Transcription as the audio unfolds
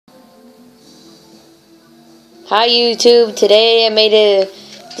Hi YouTube, today I made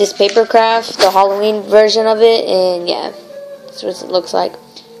this papercraft, the Halloween version of it, and yeah, that's what it looks like.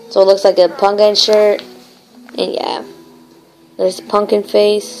 So it looks like a pumpkin shirt, and yeah, there's a pumpkin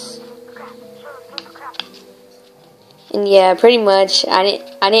face, and yeah, pretty much, I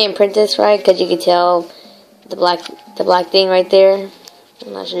didn't print this right, because you could tell the black thing right there.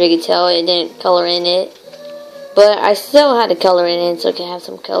 I'm not sure you could tell, it didn't color in it, but I still had to color in it, so it can have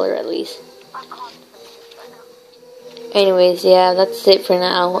some color at least. Anyways, yeah, that's it for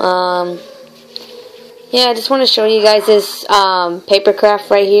now. Yeah, I just want to show you guys this papercraft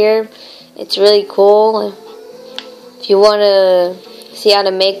right here. It's really cool. If you want to see how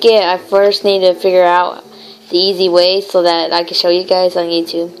to make it, I first need to figure out the easy way so that I can show you guys on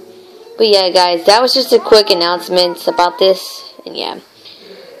YouTube. But yeah, guys, that was just a quick announcement about this. And yeah,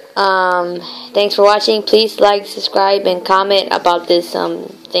 thanks for watching. Please like, subscribe, and comment about this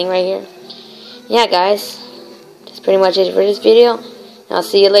thing right here. Yeah, guys. That's pretty much it for this video. I'll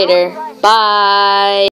see you later. Bye.